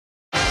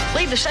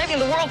leave the saving of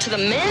the world to the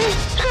men?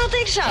 I don't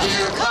think so.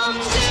 Here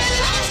comes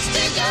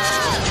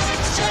Elastigirl,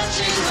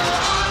 stretching her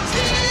arms.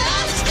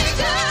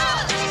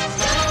 Elastigirl,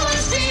 no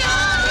one's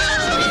beyond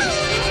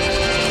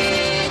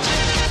reach.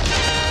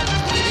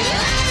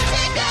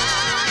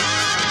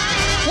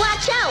 Elastigirl!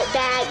 Watch out,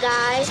 bad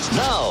guys.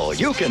 Now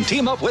you can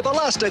team up with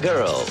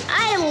Elastigirl.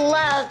 I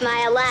love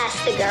my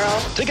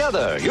Elastigirl.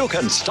 Together you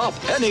can stop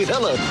any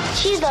villain.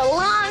 She's the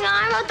long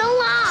arm of the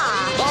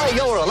law. Buy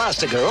your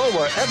Elastigirl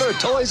wherever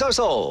toys are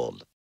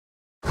sold.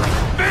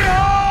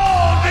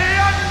 Behold the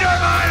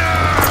Underminer!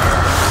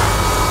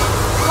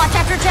 Watch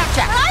after Jack.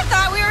 I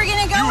thought we were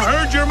gonna go. You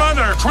heard your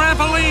mother.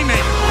 Trampoline me.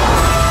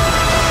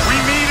 We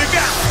meet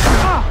again.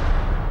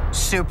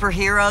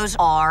 Superheroes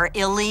are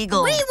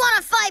illegal. We want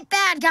to fight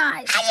bad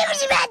guys.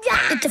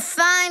 It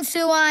defines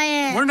who I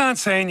am. We're not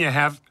saying you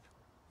have...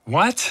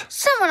 What?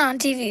 Someone on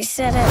TV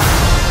said it.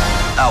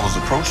 I was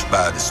approached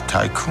by this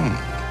tycoon.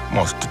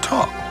 Wants to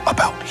talk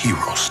about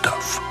hero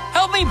stuff.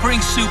 Help me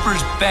bring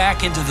supers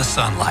back into the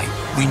sunlight.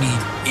 We need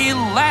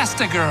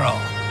Elastigirl.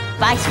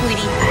 Bye,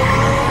 sweetie.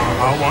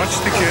 I'll watch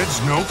the kids,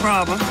 no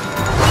problem.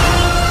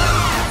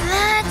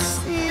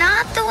 That's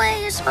not the way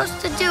you're supposed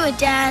to do it,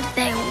 Dad.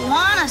 They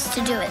want us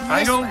to do it this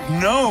I don't way.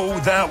 know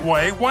that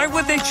way. Why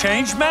would they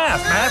change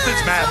math? Math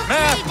is math.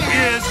 Math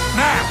is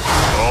math.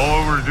 All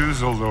over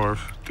Dusseldorf.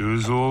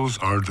 Doozles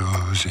are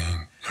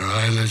dozing. Their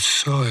eyelids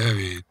so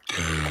heavy,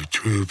 they're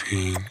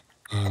drooping.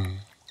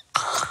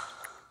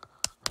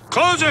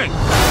 Closing!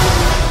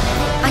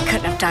 I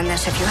couldn't have done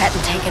this if you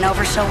hadn't taken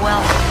over so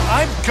well.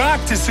 I've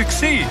got to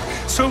succeed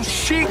so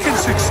she can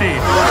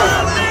succeed.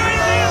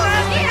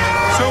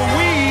 So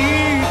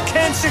we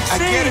can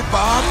succeed. I get it,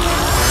 Bob.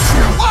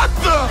 What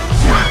the?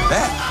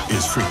 That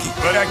is freaky.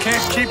 But I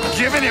can't keep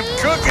giving him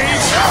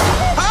cookies.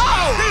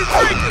 How? He's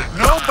freaky.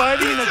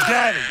 Nobody and a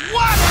daddy.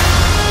 What?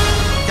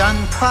 Done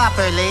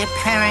properly,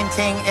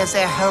 parenting is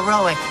a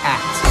heroic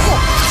act.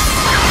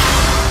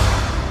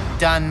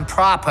 Done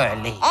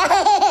properly.